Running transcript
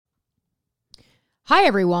Hi,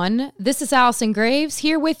 everyone. This is Allison Graves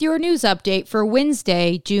here with your news update for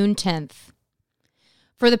Wednesday, June 10th.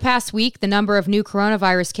 For the past week, the number of new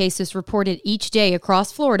coronavirus cases reported each day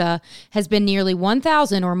across Florida has been nearly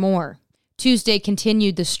 1,000 or more. Tuesday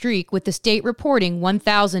continued the streak with the state reporting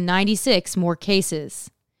 1,096 more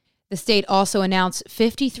cases. The state also announced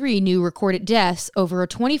 53 new recorded deaths over a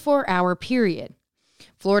 24-hour period.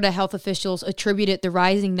 Florida health officials attributed the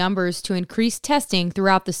rising numbers to increased testing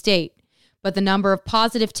throughout the state, but the number of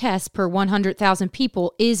positive tests per 100,000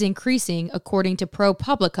 people is increasing, according to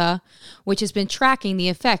ProPublica, which has been tracking the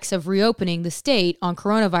effects of reopening the state on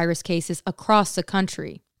coronavirus cases across the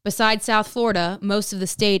country. Besides South Florida, most of the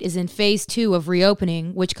state is in phase 2 of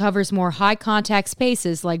reopening, which covers more high-contact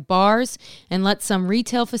spaces like bars and lets some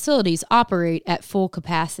retail facilities operate at full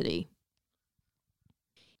capacity.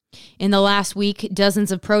 In the last week,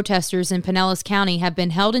 dozens of protesters in Pinellas County have been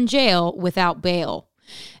held in jail without bail.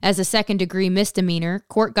 As a second-degree misdemeanor,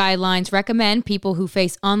 court guidelines recommend people who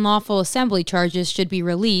face unlawful assembly charges should be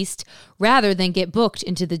released rather than get booked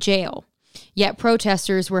into the jail. Yet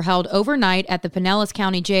protesters were held overnight at the Pinellas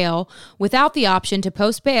County Jail without the option to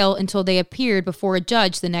post bail until they appeared before a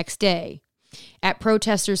judge the next day. At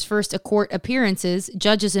protesters' first court appearances,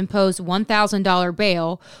 judges imposed $1,000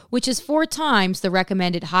 bail, which is 4 times the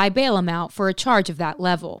recommended high bail amount for a charge of that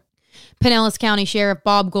level. Pinellas County Sheriff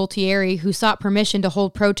Bob Gualtieri, who sought permission to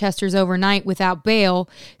hold protesters overnight without bail,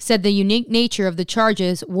 said the unique nature of the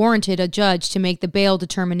charges warranted a judge to make the bail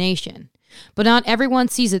determination. But not everyone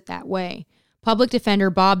sees it that way. Public Defender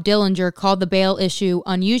Bob Dillinger called the bail issue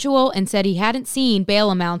unusual and said he hadn't seen bail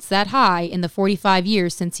amounts that high in the 45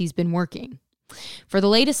 years since he's been working. For the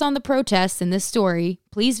latest on the protests in this story,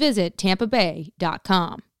 please visit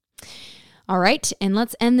tampabay.com. All right, and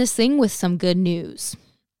let's end this thing with some good news.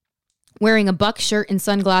 Wearing a Bucs shirt and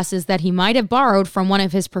sunglasses that he might have borrowed from one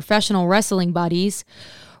of his professional wrestling buddies,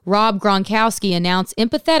 Rob Gronkowski announced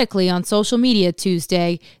empathetically on social media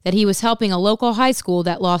Tuesday that he was helping a local high school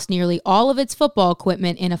that lost nearly all of its football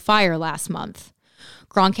equipment in a fire last month.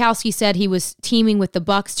 Gronkowski said he was teaming with the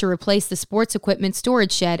Bucs to replace the sports equipment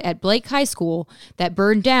storage shed at Blake High School that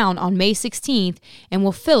burned down on May 16th and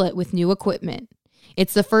will fill it with new equipment.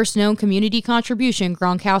 It's the first known community contribution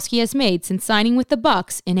Gronkowski has made since signing with the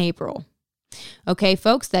Bucs in April. Okay,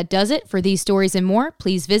 folks, that does it for these stories and more.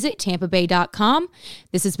 Please visit tampabay.com.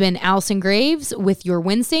 This has been Allison Graves with your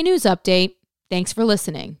Wednesday news update. Thanks for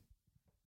listening.